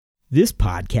This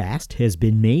podcast has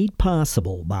been made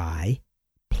possible by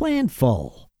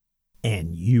Planful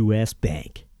and U.S.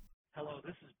 Bank. Hello,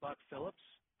 this is Buck Phillips,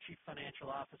 Chief Financial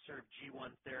Officer of G1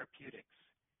 Therapeutics,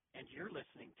 and you're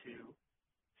listening to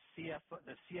the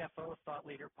CFO Thought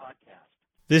Leader Podcast.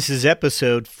 This is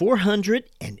episode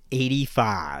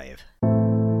 485.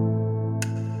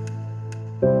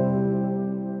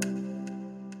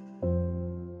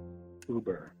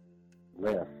 Uber,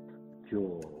 Lyft,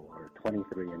 Juul, or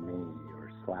 23andMe,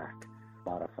 or Slack,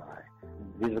 Spotify.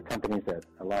 These are companies that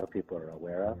a lot of people are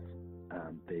aware of.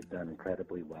 They've done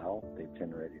incredibly well. They've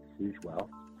generated huge wealth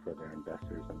for their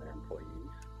investors and their employees.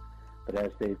 But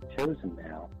as they've chosen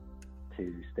now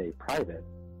to stay private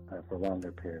for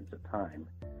longer periods of time,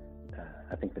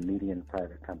 I think the median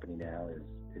private company now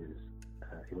is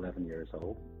 11 years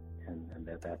old, and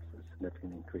that's a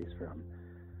significant increase from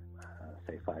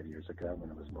say 5 years ago when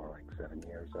it was more like 7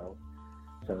 years old.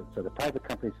 So the private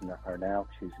companies are now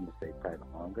choosing to stay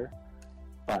private longer,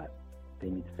 but they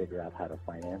need to figure out how to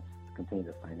continue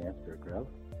to finance their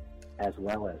growth, as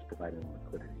well as providing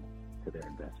liquidity to their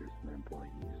investors and their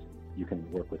employees. You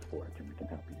can work with Forge, and we can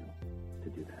help you to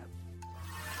do that.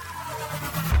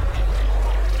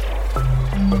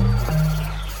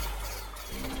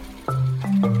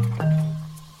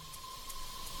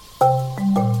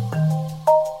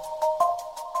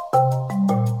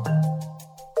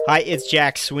 Hi, it's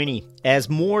Jack Sweeney. As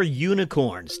more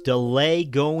unicorns delay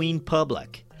going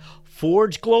public,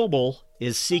 Forge Global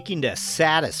is seeking to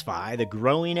satisfy the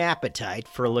growing appetite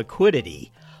for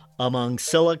liquidity among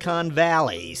Silicon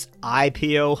Valley's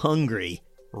IPO-hungry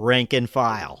rank and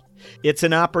file. It's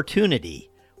an opportunity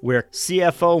where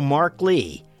CFO Mark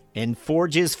Lee and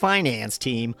Forge's finance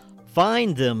team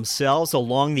find themselves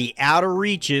along the outer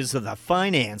reaches of the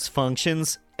finance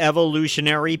function's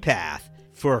evolutionary path.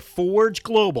 For Forge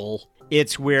Global,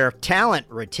 it's where talent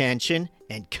retention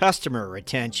and customer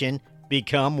retention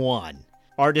become one.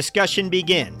 Our discussion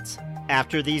begins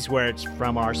after these words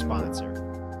from our sponsor.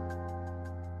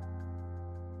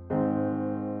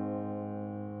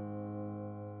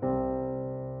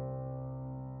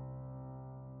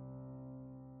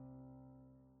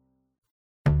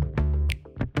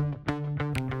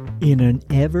 In an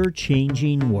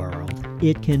ever-changing world,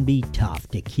 it can be tough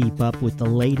to keep up with the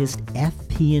latest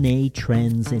FP&A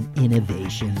trends and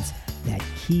innovations that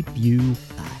keep you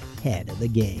ahead of the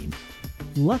game.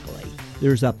 Luckily,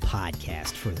 there's a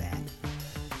podcast for that.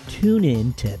 Tune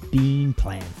in to Being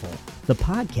Planful, the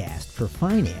podcast for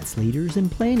finance leaders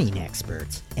and planning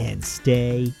experts, and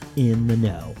stay in the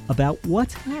know about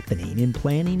what's happening in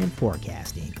planning and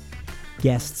forecasting.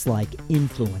 Guests like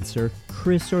influencer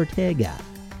Chris Ortega,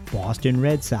 Boston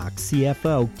Red Sox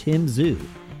CFO Tim Zhu,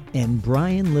 and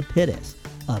Brian Lapidus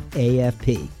of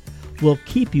AFP will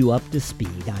keep you up to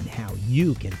speed on how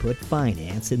you can put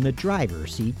finance in the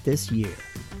driver's seat this year.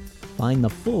 Find the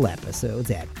full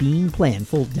episodes at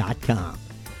beingplanful.com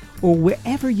or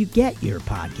wherever you get your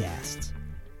podcasts.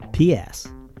 P.S.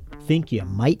 Think you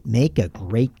might make a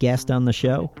great guest on the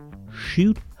show?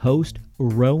 Shoot host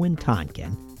Rowan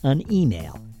Tonkin an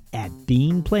email at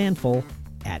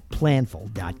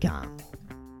beingplanful@planful.com.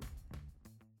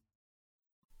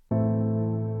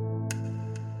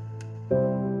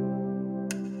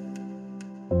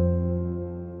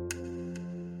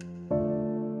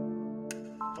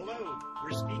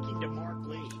 We're speaking to Mark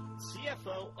Lee,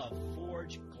 CFO of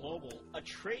Forge Global, a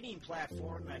trading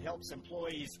platform that helps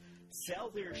employees sell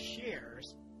their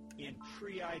shares in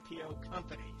pre-IPO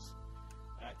companies.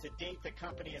 To date, the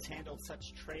company has handled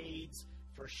such trades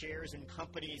for shares in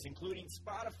companies including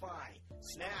Spotify,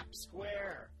 Snap,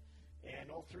 Square, and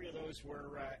all three of those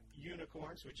were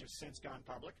unicorns, which have since gone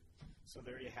public. So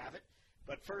there you have it.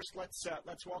 But first, let's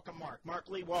welcome Mark. Mark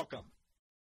Lee, welcome.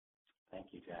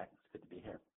 Thank you, Jack. It's good to be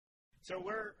here. So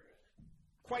we're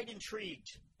quite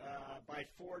intrigued by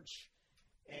Forge,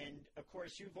 and of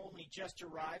course you've only just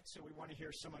arrived, so we want to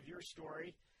hear some of your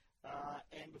story.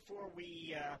 And before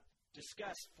we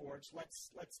discuss Forge,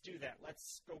 let's do that.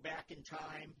 Let's go back in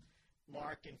time,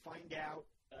 Mark, and find out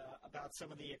about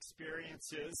some of the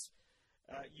experiences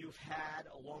you've had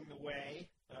along the way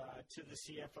to the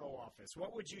CFO office.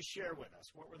 What would you share with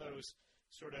us? What were those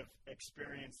sort of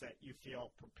experiences that you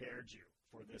feel prepared you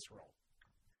for this role?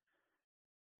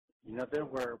 You know, there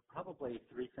were probably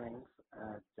three things,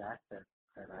 Jack, that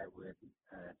I would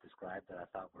describe that I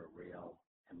thought were real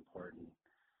important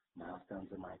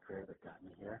milestones in my career that got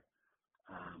me here.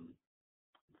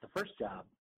 The first job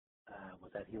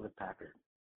was at Hewlett-Packard,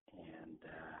 and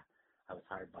I was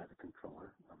hired by the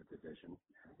controller of a division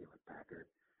at Hewlett-Packard,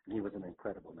 and he was an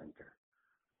incredible mentor.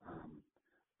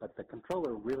 But the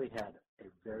controller really had a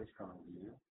very strong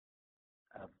view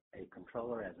of a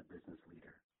controller as a business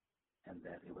leader, and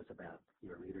that it was about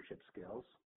your leadership skills.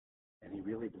 And he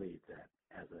really believed that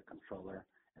as a controller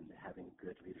and having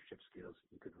good leadership skills,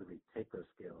 you could really take those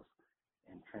skills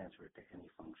and transfer it to any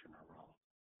function or role.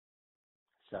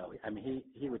 So, I mean,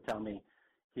 he would tell me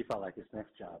he felt like his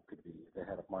next job could be the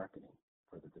head of marketing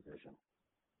for the division.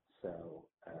 So,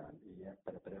 yeah,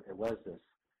 but it was this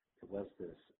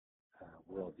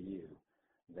worldview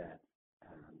that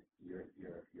you're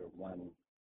one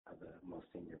of the most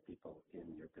senior people in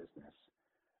your business,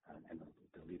 and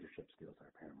the leadership skills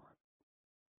are paramount.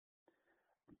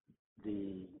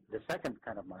 The second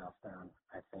kind of milestone,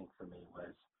 I think, for me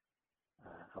was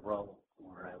a role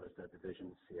where I was the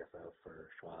division CFO for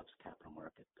Schwab's capital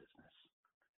market business.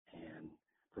 And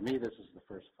for me, this was the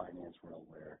first finance role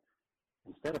where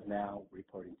instead of now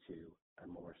reporting to a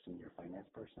more senior finance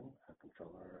person, a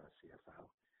controller or a CFO,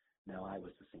 now I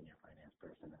was the senior finance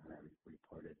person, and I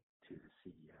reported to the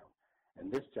CEO. And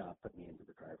this job put me into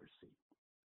the driver's seat.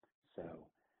 So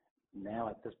now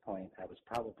at this point, I was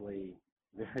probably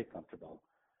very comfortable,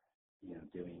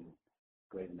 doing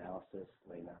great analysis,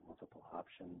 laying out multiple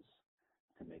options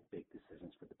to make big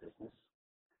decisions for the business.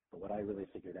 But what I really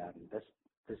figured out in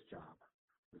this job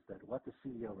was that what the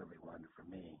CEO really wanted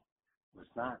from me was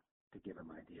not to give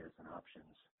him ideas and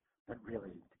options, but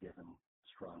really to give him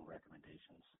strong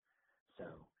recommendations. So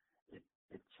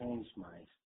it changed my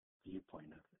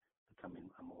viewpoint of becoming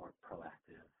a more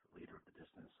proactive leader of the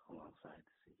business alongside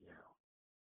the CEO.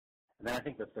 And then I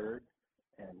think the third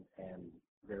and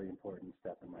very important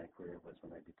step in my career was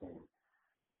when I became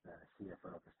the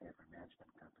CFO of the Stanford Management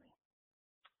Company.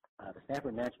 The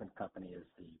Stanford Management Company is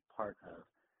the part of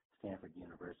Stanford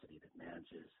University that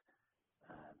manages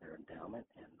their endowment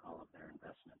and all of their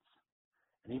investments.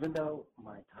 And even though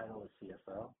my title is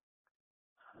CFO,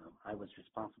 I was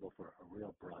responsible for a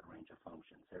real broad range of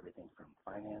functions, everything from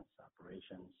finance,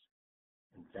 operations,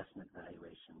 investment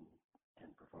valuation and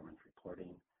performance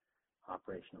reporting,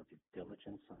 operational due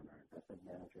diligence on our investment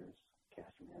managers,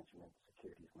 cash management,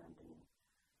 securities lending,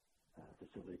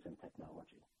 facilities and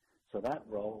technology. So that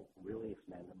role really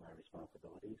expanded my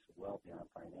responsibilities well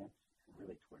beyond finance and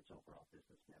really towards overall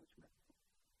business management.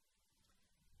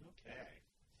 Okay.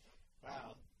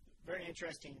 Wow. Very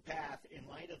interesting path in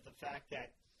light of the fact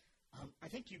that I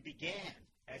think you began,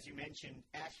 as you mentioned,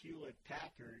 at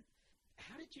Hewlett-Packard.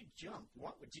 How did you jump?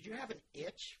 Did you have an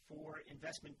itch for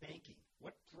investment banking?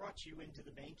 What brought you into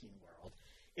the banking world?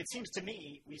 It seems to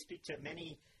me, we speak to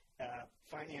many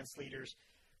finance leaders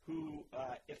who,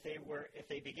 if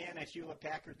they began at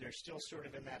Hewlett-Packard, they're still sort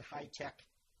of in that high-tech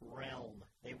realm.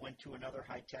 They went to another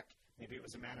high-tech, maybe it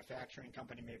was a manufacturing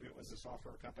company, maybe it was a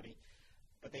software company,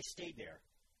 but they stayed there.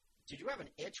 Did you have an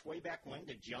itch way back when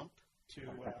to jump to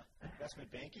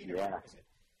investment banking? Or yeah. what was it?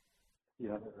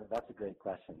 That's a great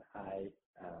question. I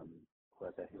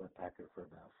was at Hewlett-Packard for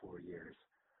about 4 years,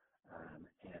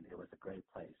 and it was a great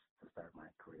place to start my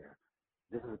career.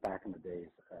 This is back in the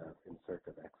days of In Search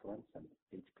of Excellence, and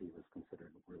HP was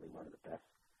considered really one of the best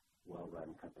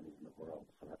well-run companies in the world.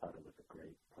 So I thought it was a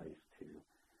great place to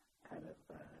kind of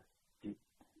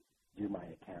do my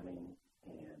accounting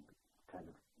and kind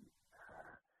of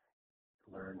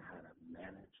learn how to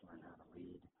manage, learn how to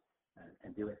lead,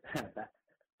 and do it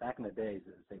back in the days,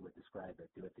 as they would describe it,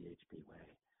 do it the HP way.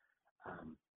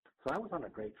 So I was on a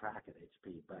great track at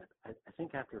HP, but I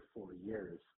think after 4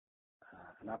 years,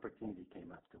 an opportunity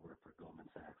came up to work for Goldman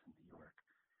Sachs in New York.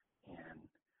 And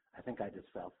I think I just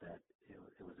felt that it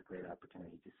was a great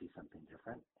opportunity to see something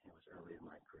different. It was early in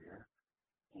my career,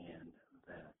 and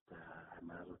that I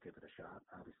might as well give it a shot.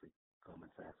 Obviously,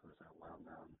 Goldman Sachs was a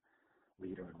well-known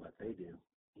leader in what they do,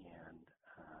 and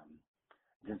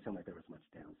it didn't seem like there was much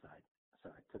downside. So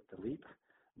I took the leap,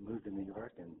 moved to New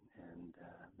York, and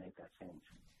made that change.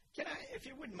 Can I, if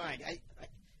you wouldn't mind,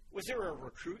 was there a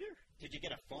recruiter? Did you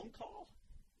get a phone call?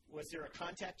 Was there a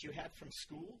contact you had from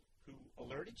school who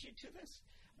alerted you to this?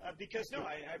 Because, no,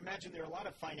 I imagine there are a lot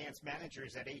of finance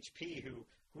managers at HP who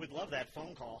would love that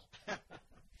phone call.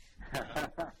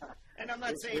 And I'm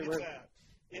not saying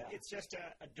it's just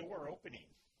a door opening.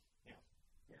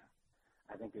 Yeah.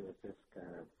 I think it was just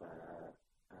kind of,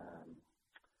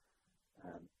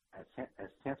 as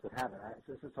chance would have it.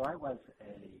 So I was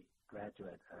a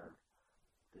graduate of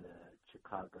the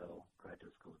Chicago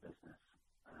Graduate School of Business,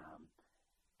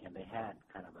 and they had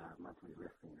kind of a monthly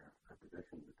listing of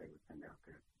positions that they would send out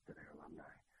to their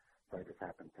alumni. So I just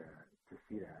happened to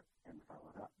see that and follow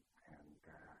it up, and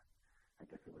I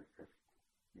guess it was just,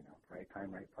 right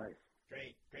time, right place.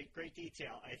 Great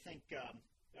detail. I think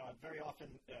very often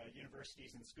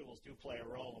universities and schools do play a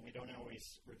role, and we don't always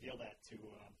reveal that to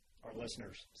our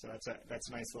listeners. So that's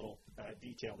a nice little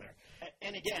detail there.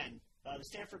 And again, the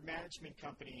Stanford Management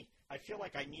Company, I feel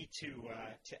like I need to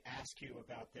ask you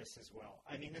about this as well.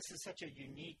 I mean, this is such a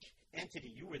unique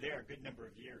entity. You were there a good number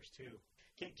of years, too.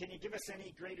 Can you give us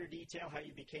any greater detail how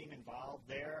you became involved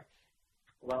there?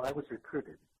 Well, I was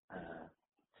recruited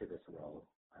to this role.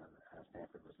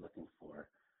 Stanford was looking for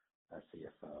a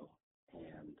CFO,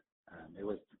 and it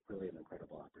was really an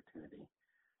incredible opportunity.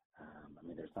 I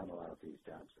mean, there's not a lot of these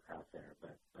jobs out there,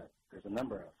 but there's a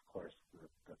number, of course,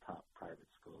 the top private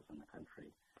schools in the country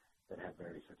that have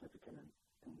very significant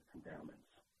endowments.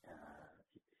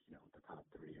 The top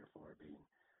 3 or 4 being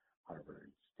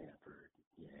Harvard, Stanford,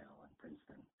 Yale, and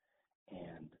Princeton.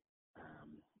 And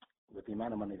with the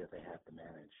amount of money that they have to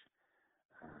manage,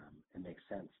 it makes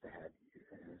sense to have,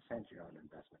 in a sense, your own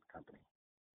investment company.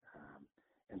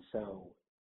 And so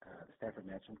the Stanford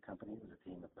Management Company was a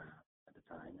team of at the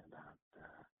time, about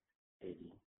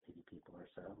 80 people or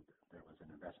so. There was an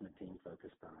investment team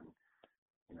focused on,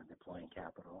 deploying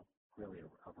capital really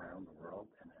around the world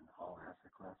and in all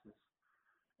asset classes.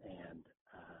 And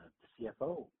the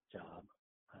CFO job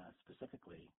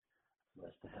specifically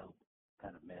was to help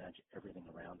kind of manage everything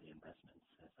around the investments,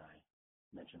 as I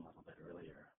mentioned a little bit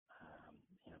earlier.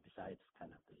 Besides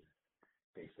kind of the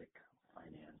basic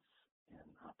finance and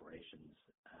operations,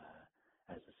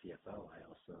 as the CFO, I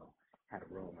also had a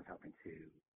role in helping to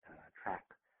track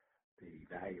the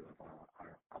value of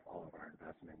all of our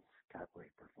investments,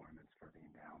 calculate performance for the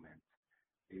endowment,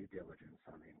 due diligence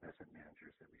on the investment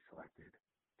managers that we selected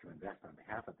to invest on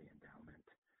behalf of the endowment,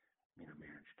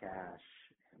 manage cash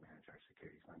and manage our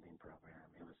securities lending program.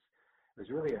 It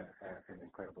was really an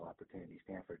incredible opportunity.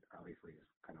 Stanford obviously is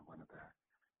kind of one of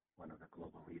the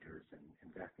global leaders in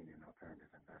investing in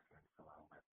alternative investments along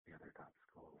with the other top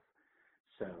schools.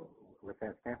 So with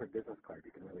that Stanford business card,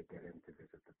 you can really get in to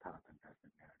visit the top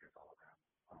investment managers all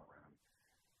around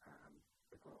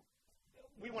the globe.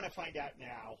 We want to find out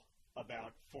now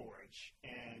about Forge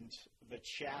and the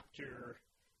chapter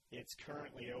it's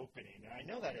currently opening. I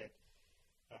know that it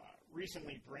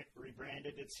recently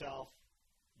rebranded itself.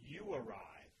 You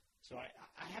arrive. So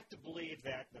I have to believe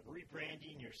that the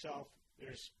rebranding yourself,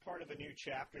 there's part of a new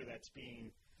chapter that's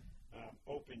being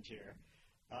opened here.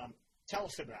 Tell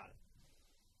us about it.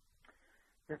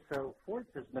 Yeah, so Forge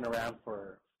has been around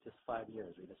for just 5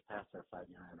 years. We just passed our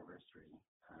 5-year anniversary.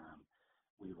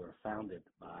 We were founded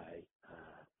by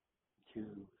 2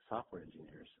 software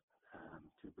engineers,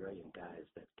 2 brilliant guys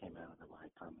that came out of the Y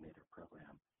Combinator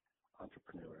program,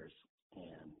 entrepreneurs,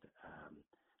 and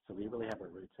so we really have our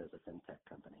roots as a fintech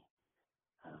company.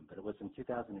 But it was in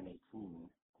 2018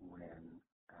 when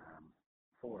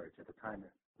Forge, at the time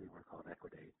we were called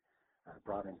Equidate,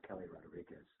 brought in Kelly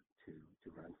Rodriguez to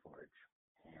run Forge.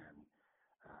 And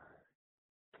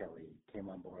Kelly came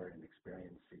on board, an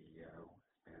experienced CEO,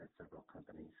 managed several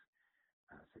companies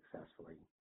successfully,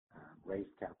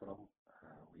 raised capital.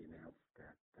 We announced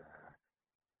that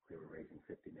we were raising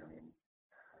 $50 million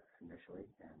initially,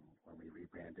 and when we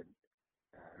rebranded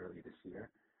early this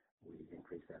year, we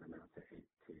increased that amount to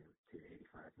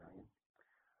 $85 million.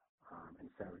 And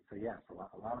so yes, a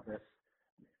lot of this,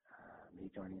 me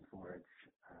joining Forge,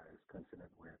 is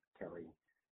coincident with Kelly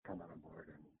coming on board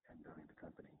and building the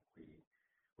company. We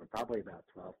were probably about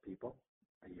 12 people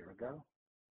a year ago,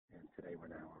 and today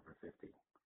we're now over 50.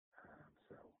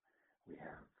 So we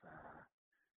have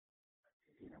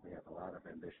a lot of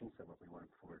ambitions of what we want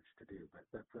Forge to do.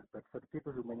 But for the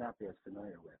people who may not be as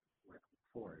familiar with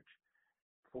Forge,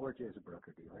 Forge is a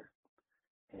broker-dealer,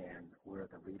 and we're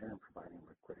the leader in providing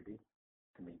liquidity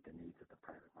to meet the needs of the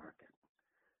private market.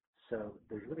 So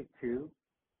there's really 2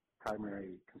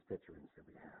 primary constituents that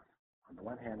we have. On the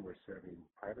one hand, we're serving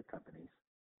private companies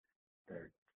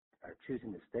that are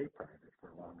choosing to stay private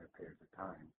for longer periods of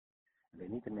time, and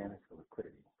they need to manage the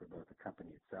liquidity for both the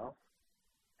company itself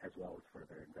as well as for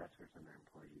their investors and their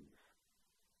employees.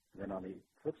 And then on the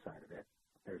flip side of it,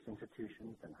 there's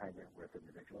institutions and high net worth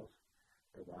individuals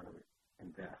that want to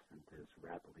invest into this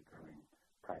rapidly growing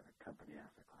private company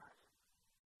asset class.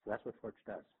 So that's what Forge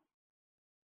does.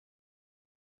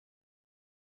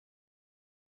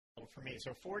 For me,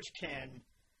 so Forge can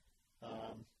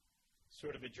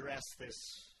sort of address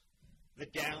the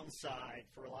downside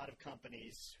for a lot of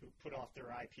companies who put off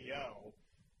their IPO,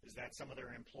 is that some of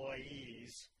their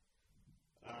employees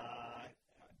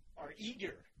are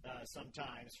eager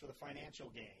sometimes for the financial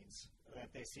gains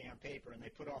that they see on paper, and they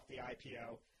put off the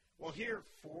IPO. Well, here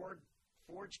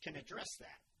Forge can address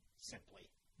that simply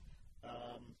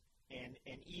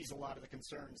and ease a lot of the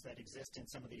concerns that exist in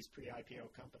some of these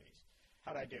pre-IPO companies.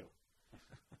 How'd I do?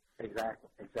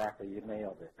 Exactly. You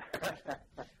nailed it.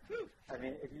 I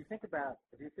mean, if you think about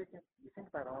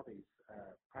all these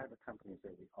private companies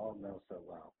that we all know so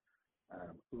well,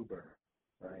 Uber,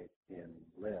 right, and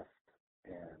Lyft,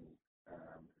 and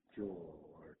Jewel,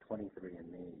 or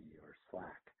 23andMe, or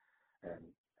Slack,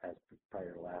 and as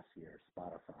prior to last year,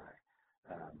 Spotify.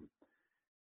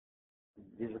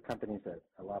 These are companies that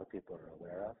a lot of people are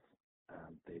aware of.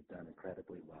 They've done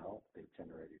incredibly well. They've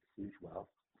generated huge wealth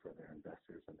for their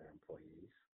investors and their employees.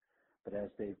 But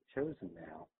as they've chosen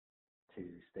now to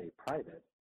stay private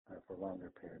for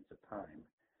longer periods of time,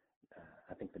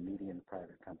 I think the median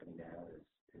private company now is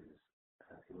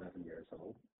 11 years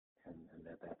old, and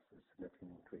that's a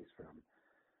significant increase from,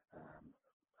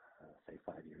 say,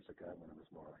 5 years ago when it was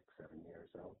more like 7 years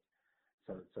old.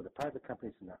 So the private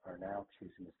companies are now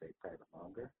choosing to stay private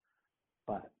longer,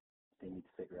 but they need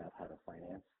to figure out how to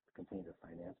continue to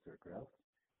finance their growth,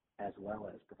 as well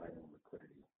as providing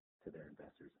liquidity to their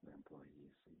investors and their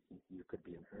employees. You could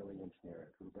be an early engineer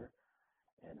at Uber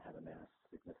and have amassed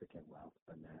significant wealth,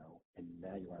 but now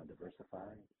you want to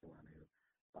diversify. You want to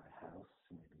buy a house.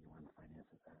 Maybe you want to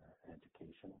finance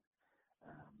education,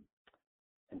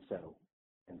 and so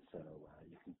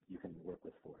you can work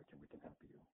with Forge, and we can help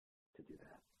you to do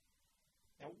that.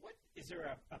 Now, is there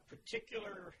a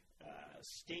particular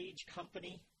stage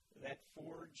company that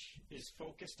Forge is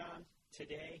focused on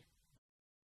today?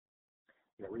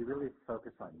 Yeah, we really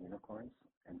focus on unicorns,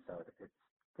 and so it's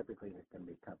typically going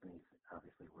to be companies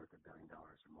obviously worth $1 billion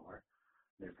or more.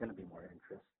 There's going to be more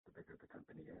interest the bigger the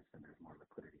company is, and there's more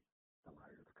liquidity the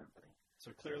larger the company.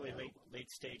 So clearly, late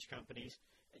stage companies.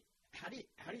 How do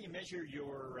you measure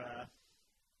your?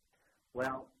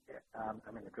 Well,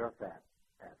 I mean, the growth at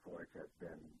Forge has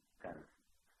been kind of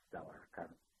stellar, kind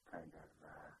of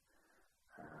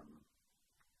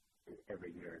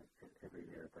every year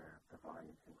the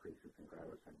volume increases and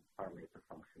grows, and partly it's a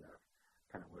function of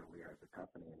kind of where we are as a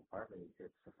company, and partly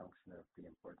it's a function of the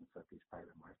importance of these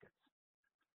private markets.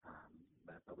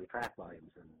 But we track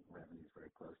volumes and revenues very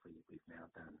closely. We've now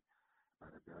done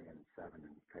about $1.7 billion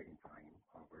in trading volume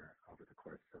over the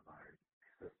course of our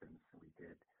existence. We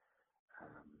did,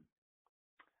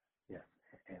 yes,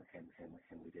 and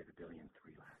we did $1.3 billion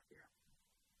last year.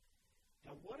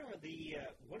 Now, what are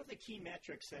the key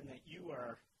metrics then that you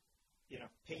are,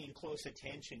 paying close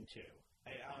attention to?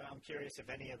 I'm curious if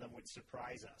any of them would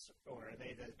surprise us, or are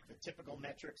they the typical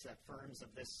metrics that firms of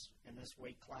in this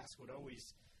weight class would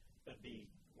always be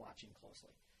watching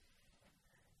closely?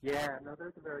 Yeah, no,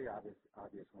 they're the very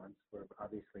obvious ones. We're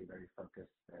obviously very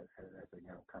focused as a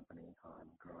young company on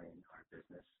growing our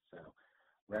business. So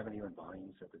revenue and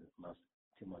volumes are the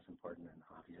two most important and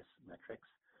obvious metrics.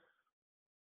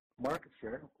 Market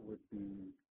share would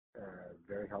be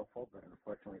very helpful, but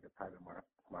unfortunately the private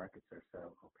markets are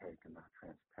so opaque and not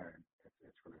transparent.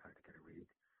 It's really hard to get a read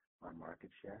on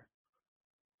market share.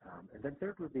 And then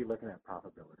third would be looking at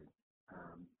profitability.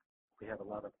 We have a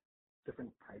lot of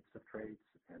different types of trades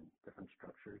and different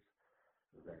structures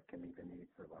that can meet the needs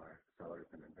of our sellers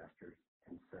and investors.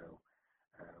 And so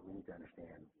we need to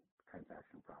understand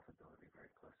transaction profitability very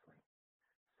closely.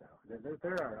 So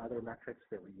there are other metrics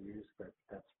that we use, but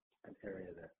that's an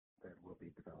area that we'll be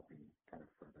developing kind of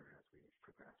further as we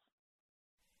progress.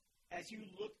 As you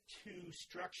look to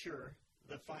structure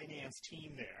the finance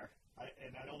team there,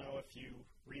 and I don't know if you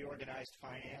reorganized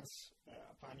finance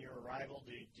upon your arrival.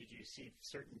 Did you see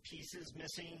certain pieces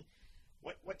missing?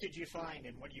 What did you find,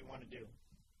 and what do you want to do?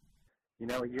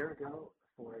 A year ago,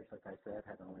 Forge, like I said,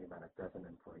 had only about a dozen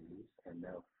employees and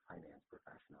no finance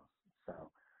professionals.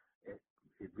 So it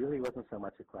really wasn't so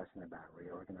much a question about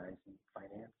reorganizing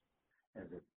finance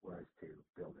as it was to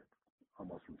build it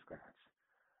almost from scratch.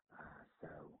 So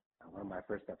one of my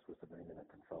first steps was to bring in a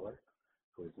controller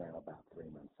who is now about 3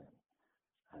 months in.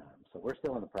 So we're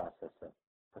still in the process of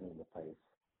putting into place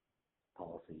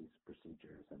policies,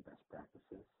 procedures, and best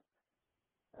practices.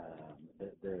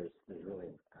 There's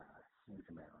really a huge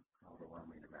amount, an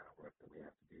overwhelming amount of work that we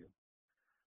have to do.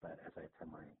 But as I tell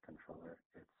my controller,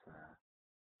 it's a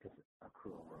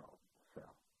cruel world. So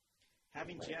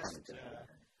having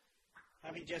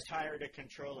just hired a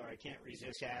controller, I can't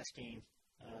resist asking.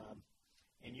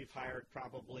 And you've hired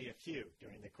probably a few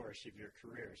during the course of your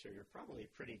career, so you're probably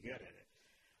pretty good at it.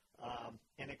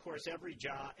 And of course, every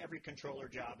controller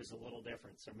job is a little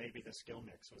different, so maybe the skill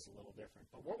mix was a little different.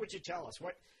 But what would you tell us?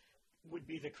 What would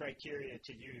be the criteria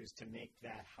to use to make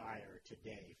that hire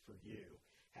today for you?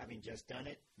 Having just done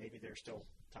it, maybe they're still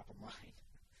top of mind.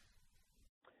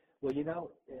 Well, in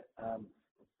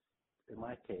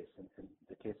my case, in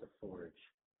the case of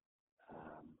Forge,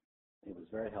 it was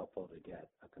very helpful to get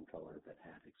a controller that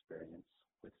had experience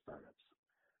with startups.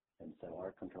 And so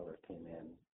our controller came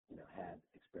in, had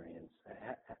experience,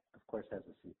 of course, has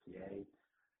a CPA,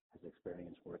 has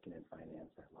experience working in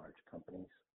finance at large companies,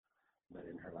 but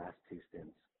in her last two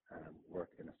stints,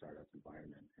 worked in a startup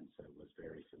environment, and so was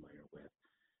very familiar with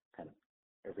kind of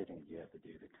everything you have to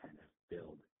do to kind of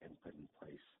build and put in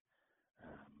place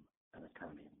an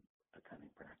accounting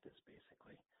practice,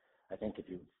 basically. I think if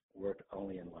you've worked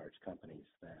only in large companies,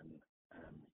 then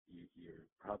you're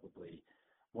probably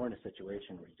more in a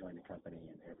situation where you join a company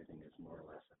and everything is more or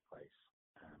less in place,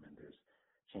 and there's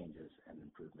changes and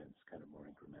improvements kind of more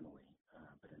incrementally.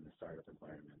 But in the startup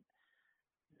environment,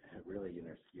 really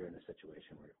you're in a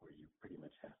situation where you pretty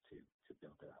much have to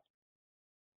build it up.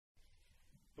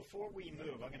 Before we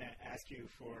move, I'm going to ask you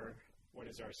for what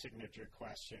is our signature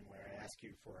question, where I ask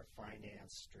you for a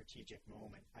finance strategic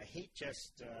moment. I hate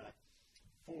just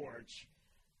Forge.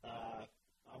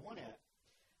 I want to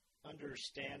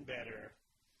understand better.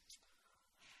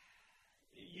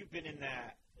 You've been in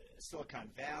that Silicon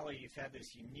Valley. You've had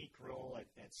this unique role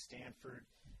at Stanford,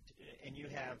 and you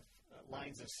have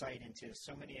lines of sight into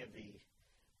so many of the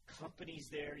companies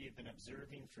there you've been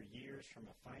observing for years from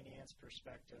a finance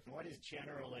perspective. What is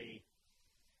generally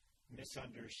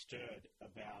misunderstood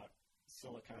about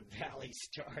Silicon Valley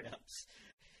startups?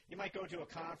 You might go to a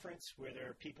conference where there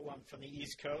are people from the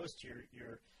East Coast,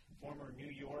 your former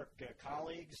New York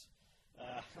colleagues,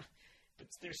 but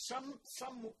there's some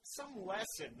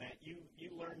lesson that you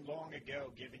learned long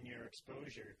ago, given your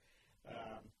exposure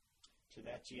to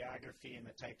that geography and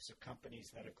the types of companies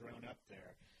that have grown up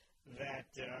there. That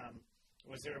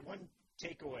was there one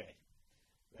takeaway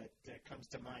that comes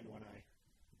to mind when I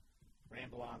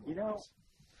ramble on like this?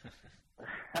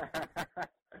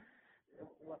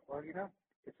 Well,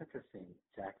 it's interesting,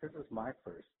 Jack. This is my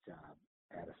first job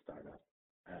at a startup.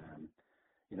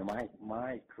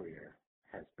 My career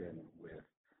has been with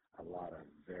a lot of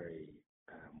very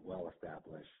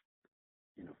well-established,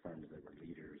 firms that were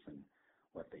leaders in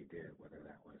what they did, whether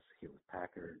that was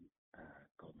Hewlett-Packard,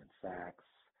 Goldman Sachs,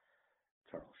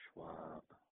 Charles Schwab,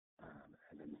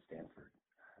 and then Stanford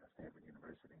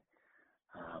University.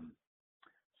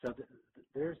 So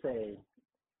there's a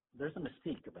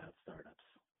mystique about startups,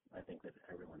 I think, that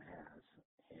everyone has,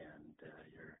 and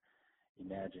you're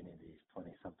imagining these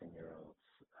 20-something-year-olds,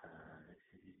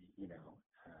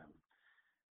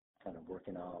 kind of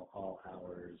working all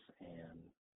hours, and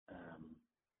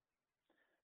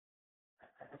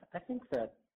I think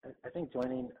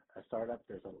joining a startup,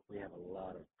 we have a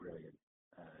lot of brilliant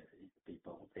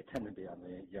people. They tend to be on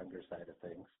the younger side of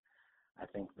things. I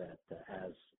think that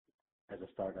as a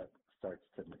startup starts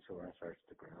to mature and starts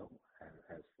to grow,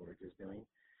 as Forge is doing,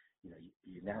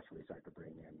 you naturally start to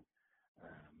bring in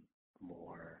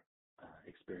more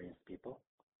experienced people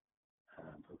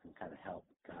who can kind of help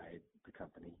guide the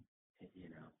company,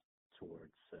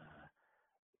 towards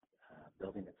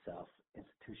building itself,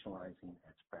 institutionalizing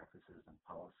its practices and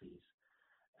policies.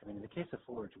 I mean, in the case of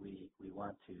Forge, we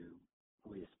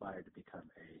aspire to become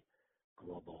a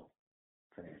global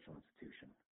financial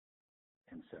institution.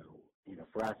 And so,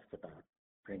 for us, it's about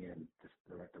bringing in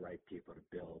the right people to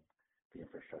build the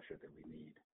infrastructure that we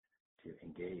need to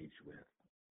engage with,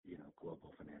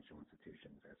 global financial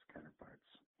institutions as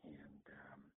counterparts. And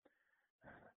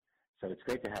so it's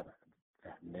great to have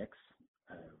that mix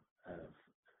of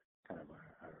kind of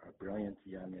our brilliant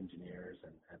young engineers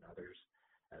and others,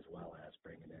 as well as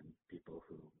bringing in people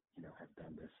who, have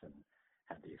done this and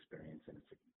have the experience, and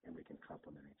we can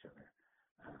complement each other.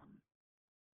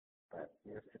 But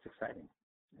it's exciting.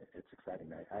 It's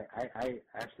exciting. I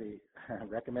actually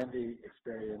recommend the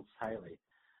experience highly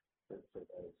for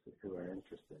those who are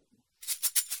interested.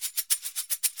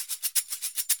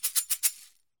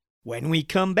 When we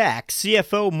come back,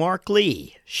 CFO Mark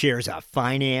Lee shares a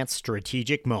finance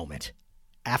strategic moment.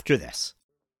 After this.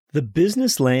 The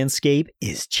business landscape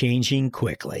is changing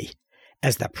quickly.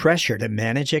 As the pressure to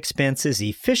manage expenses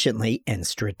efficiently and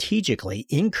strategically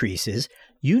increases,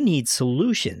 you need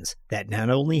solutions that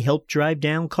not only help drive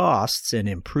down costs and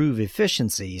improve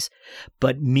efficiencies,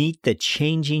 but meet the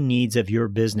changing needs of your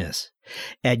business.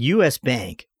 At U.S.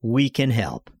 Bank, we can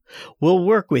help. We'll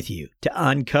work with you to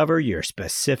uncover your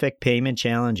specific payment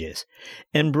challenges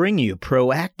and bring you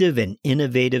proactive and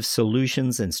innovative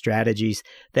solutions and strategies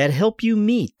that help you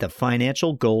meet the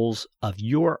financial goals of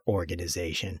your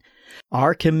organization.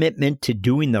 Our commitment to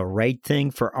doing the right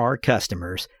thing for our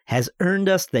customers has earned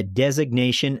us the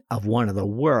designation of one of the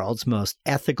world's most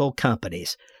ethical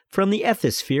companies from the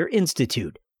Ethisphere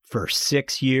Institute for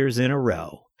 6 years in a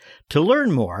row. To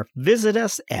learn more, visit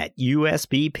us at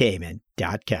usbpayment.com.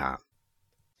 All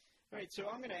right, so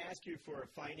I'm going to ask you for a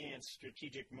finance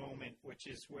strategic moment, which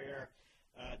is where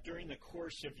during the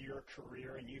course of your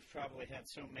career, and you've probably had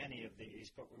so many of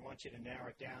these, but we want you to narrow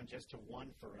it down just to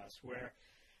one for us, where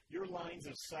your lines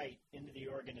of sight into the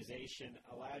organization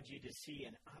allowed you to see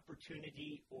an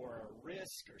opportunity or a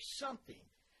risk or something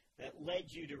that led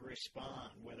you to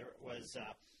respond, whether it was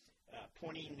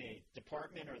pointing the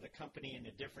department or the company in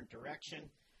a different direction,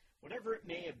 whatever it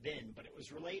may have been, but it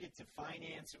was related to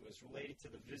finance, it was related to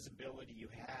the visibility you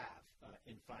have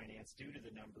in finance due to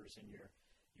the numbers in your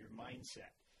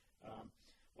mindset.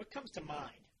 What comes to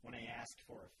mind when I ask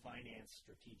for a finance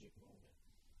strategic moment?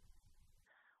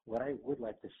 What I would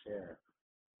like to share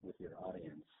with your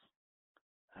audience,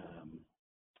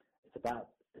 it's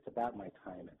about my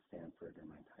time at Stanford and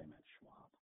my time at Schwab.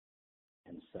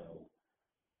 And so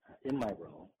in my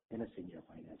role, in a senior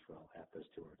finance role at those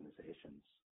two organizations,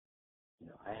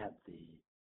 I had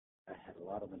a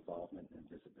lot of involvement and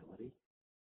visibility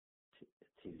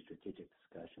to strategic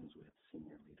discussions with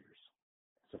senior leaders.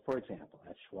 So, for example,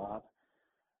 at Schwab,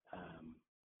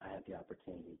 I had the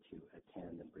opportunity to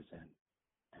attend and present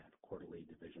at quarterly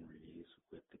division reviews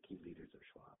with the key leaders of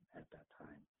Schwab at that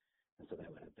time. And so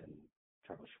that would have been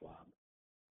Charles Schwab,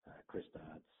 Chris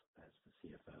Dodds as the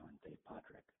CFO, and Dave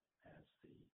Potrick as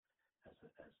the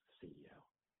CEO.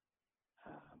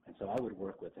 And so I would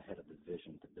work with the head of the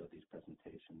division to build these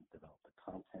presentations, develop the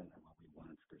content and what we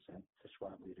wanted to present to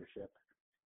Schwab leadership.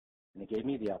 And it gave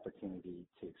me the opportunity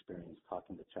to experience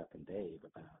talking to Chuck and Dave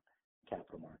about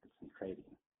capital markets and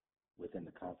trading within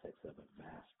the context of a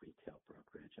vast retail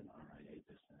brokerage and RIA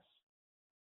business.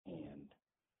 And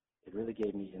it really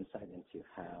gave me insight into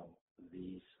how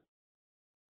these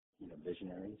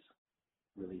visionaries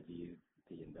really viewed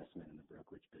the investment in the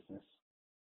brokerage business.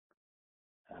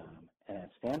 And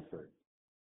at Stanford,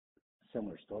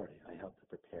 similar story. I helped to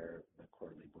prepare the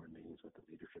quarterly board meetings with the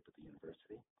leadership of the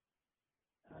university.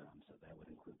 So that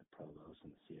would include the provost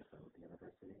and the CFO of the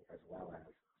university, as well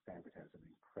as Stanford has an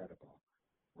incredible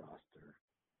roster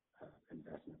of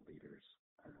investment leaders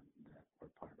that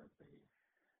were part of the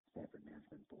Stanford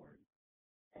Management Board.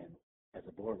 And as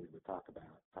a board, we would talk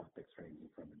about topics ranging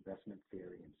from investment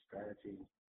theory and strategy,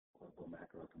 global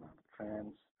macroeconomic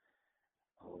trends,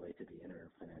 all the way to the inner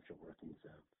financial workings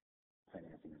of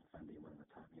financing and funding one of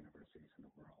the top universities in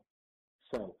the world.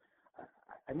 So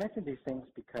I mention these things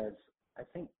because I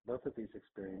think both of these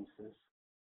experiences,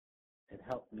 it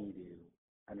helped me to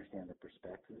understand the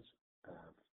perspectives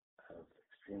of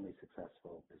extremely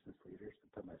successful business leaders, to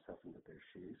put myself into their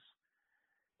shoes,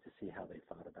 to see how they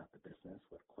thought about the business,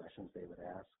 what questions they would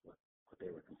ask, what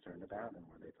they were concerned about, and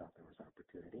where they thought there was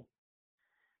opportunity.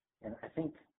 And I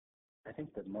think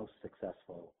the most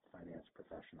successful finance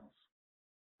professionals,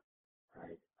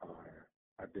 right,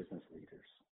 are business leaders.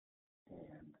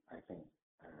 And I think,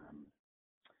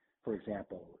 for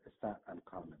example, it's not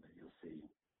uncommon that you'll see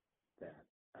that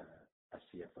a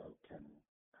CFO can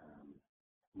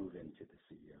move into the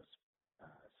CEO's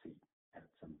seat at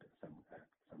some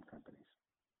companies.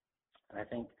 And I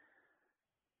think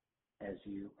as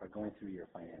you are going through your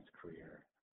finance career,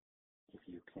 if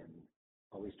you can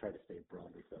always try to stay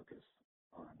broadly focused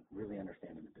on really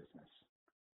understanding the business.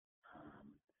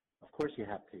 Of course, you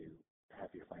have to have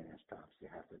your finance chops. You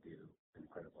have to do an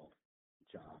incredible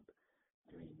job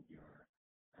doing your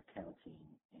accounting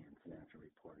and financial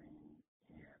reporting,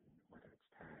 and whether it's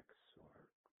tax or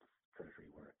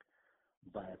treasury work.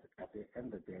 But at the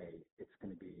end of the day, it's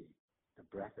going to be the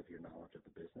breadth of your knowledge of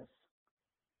the business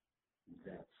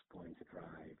that's going to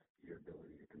drive your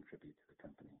ability to contribute to the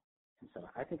company. And so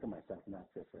I think of myself not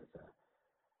just as a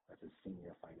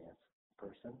senior finance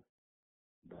person,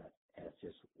 but as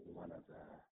just one of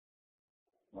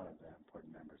the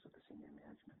important members of the senior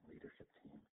management leadership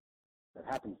team that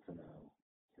happens to know,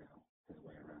 his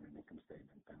way around an income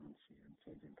statement, balance sheet, and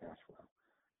changing cash flow.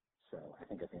 So I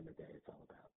think at the end of the day, it's all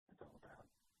about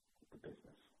the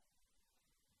business.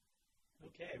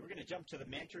 Okay, we're going to jump to the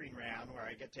mentoring round, where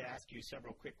I get to ask you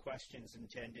several quick questions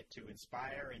intended to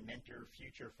inspire and mentor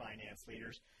future finance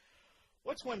leaders.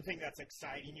 What's one thing that's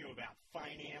exciting you about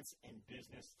finance and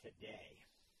business today?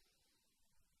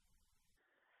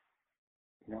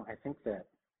 I think that,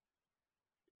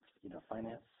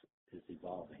 finance is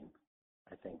evolving.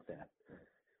 I think that,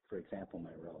 for example,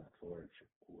 my role at Forge,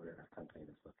 we're a company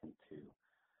that's looking to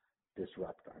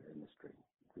disrupt our industry,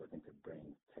 looking to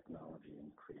bring technology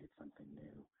and create something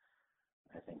new.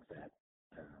 I think that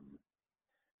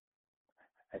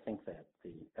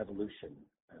the evolution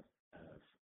of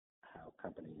how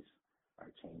companies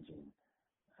are changing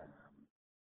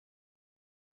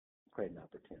create an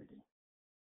opportunity.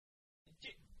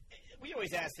 We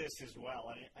always ask this as well,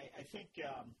 and I think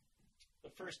the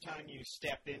first time you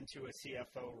step into a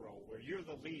CFO role where you're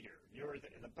the leader,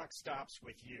 the buck stops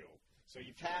with you. So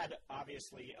you've had,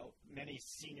 obviously, many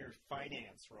senior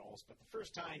finance roles, but the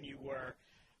first time you were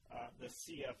the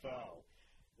CFO,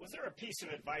 was there a piece of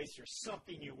advice or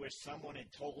something you wish someone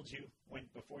had told you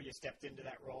before you stepped into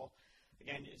that role?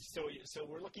 Again, so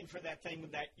we're looking for that thing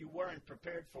that you weren't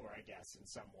prepared for, I guess, in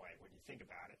some way when you think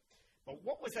about it. But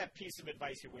what was that piece of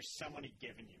advice you wish someone had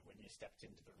given you when you stepped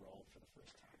into the role for the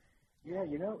first time? Yeah,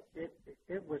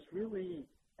 it was really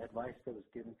advice that was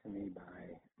given to me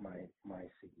by my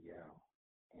CEO.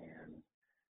 And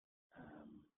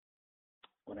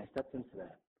when I stepped into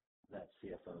that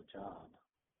CFO job,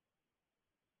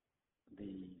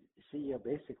 the CEO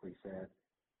basically said,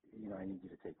 I need you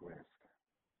to take risk.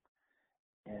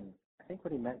 And I think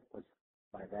what he meant was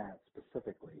by that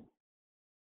specifically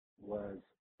was,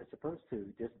 as opposed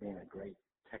to just being a great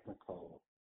technical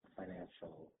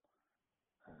financial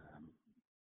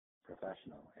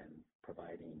professional and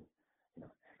providing,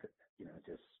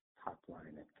 just top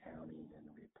line accounting and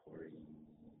reporting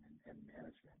and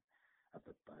management of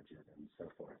the budget and so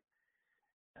forth.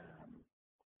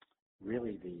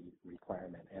 Really, the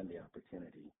requirement and the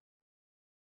opportunity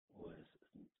was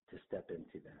to step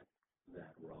into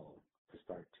that role, to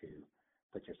start to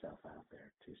put yourself out there,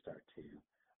 to start to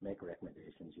make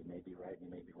recommendations. You may be right,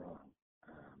 you may be wrong,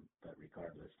 but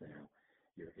regardless, now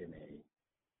you're in a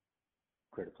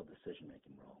critical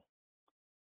decision-making role,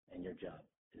 and your job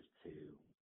is to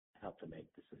help to make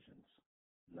decisions,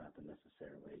 not to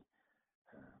necessarily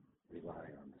rely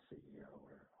on the CEO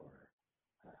or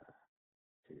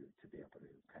to be able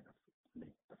to kind of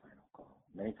make the final call.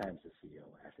 Many times the CEO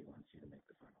actually wants you to make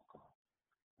the final call,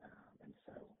 and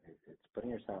so it's putting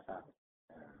yourself out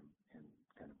and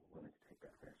kind of willing to take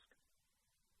that risk.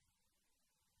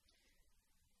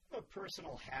 A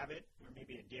personal habit or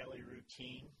maybe a daily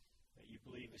routine that you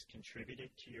believe has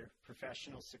contributed to your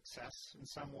professional success in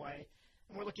some way?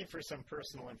 And we're looking for some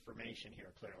personal information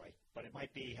here, clearly, but it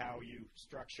might be how you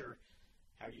structure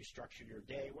your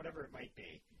day, whatever it might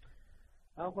be.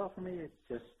 Well, for me, it's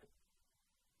just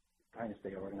trying to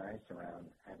stay organized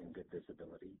around having good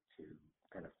visibility to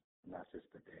kind of not just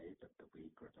the day, but the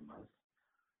week or the month,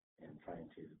 and trying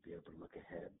to be able to look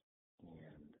ahead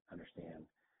and understand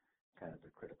kind of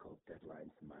the critical deadlines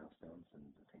and milestones and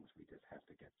the things we just have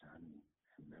to get done,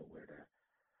 and know where to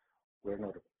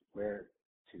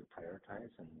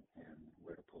prioritize and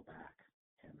where to pull back.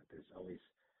 And there's always,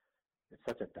 it's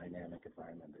such a dynamic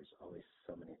environment. There's always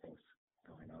so many things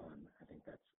going on. I think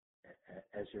that's,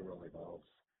 as your role evolves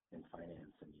in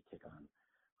finance and you take on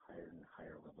higher and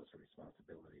higher levels of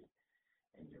responsibility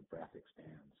and your breadth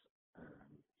expands,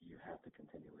 you have to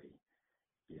continually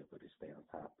be able to stay on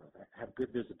top of, have good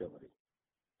visibility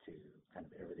to kind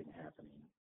of everything happening,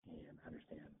 and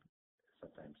understand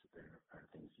sometimes there are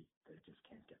things that just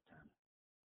can't get done.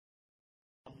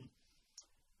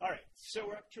 All right, so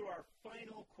we're up to our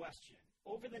final question.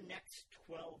 Over the next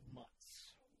 12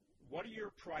 months, what are your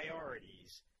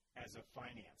priorities as a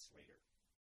finance leader?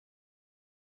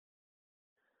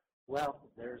 Well,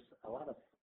 there's a lot of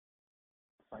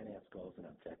finance goals and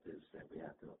objectives that we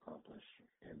have to accomplish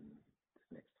in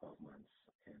the next 12 months,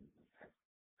 and that's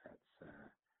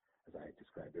as I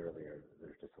described earlier,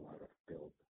 there's just a lot of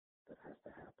build that has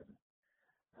to happen.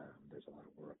 There's a lot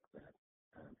of work that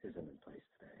isn't in place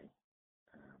today,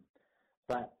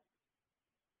 but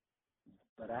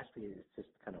actually it's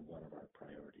just kind of one of our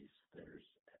priorities. There's,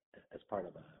 as part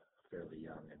of a fairly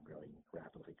young and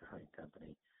rapidly growing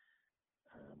company,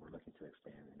 we're looking to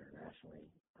expand internationally.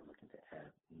 We're looking to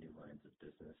add new lines of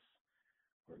business.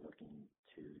 We're looking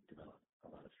to develop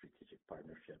a lot of strategic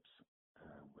partnerships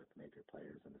with major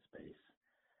players in the space.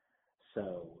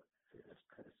 So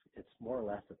it's more or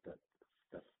less that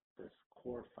this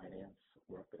core finance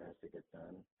work that has to get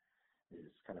done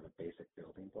is kind of a basic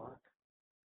building block,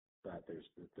 but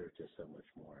there's just so much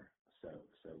more. So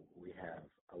we have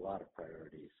a lot of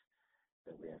priorities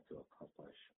that we have to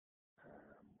accomplish,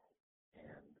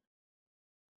 and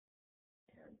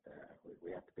we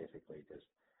have to basically just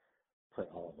put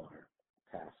all of our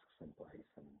tasks in place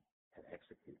and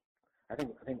execute. I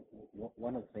think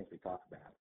one of the things we talk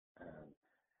about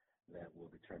that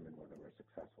will determine whether we're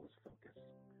successful is focus,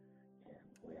 and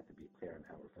we have to be clear on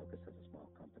how we're focused as a small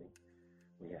company.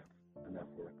 We have enough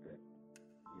work that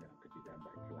could be done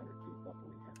by 200 people, but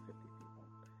we have 50 people.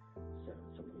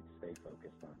 So we need to stay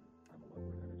focused on what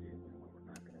we're going to do and what we're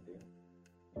not going to do,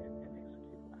 and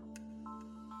execute well.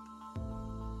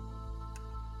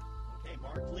 Okay,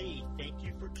 Mark Lee, thank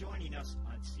you for joining us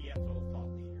on CFO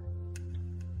Thought Leader.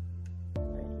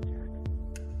 Thank you, Jack.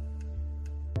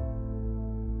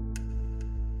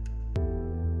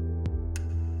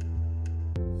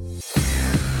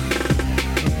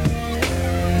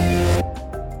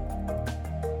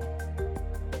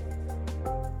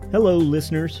 Hello,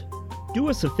 listeners. Do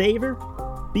us a favor.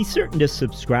 Be certain to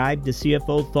subscribe to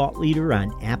CFO Thought Leader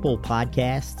on Apple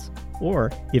Podcasts,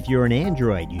 or if you're an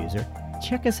Android user,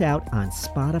 check us out on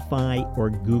Spotify or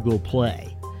Google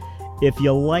Play. If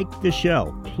you like the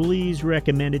show, please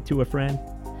recommend it to a friend.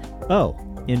 Oh,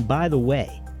 and by the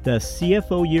way, the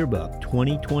CFO Yearbook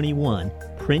 2021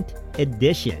 print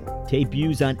edition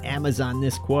debuts on Amazon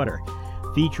this quarter,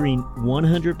 featuring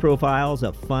 100 profiles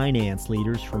of finance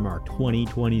leaders from our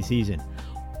 2020 season.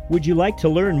 Would you like to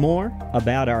learn more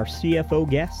about our CFO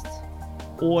guests?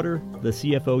 Order the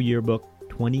CFO Yearbook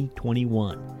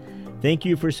 2021. Thank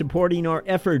you for supporting our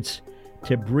efforts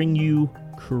to bring you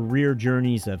career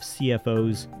journeys of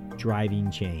CFOs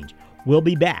driving change. We'll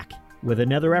be back with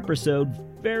another episode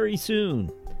very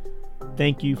soon.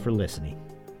 Thank you for listening.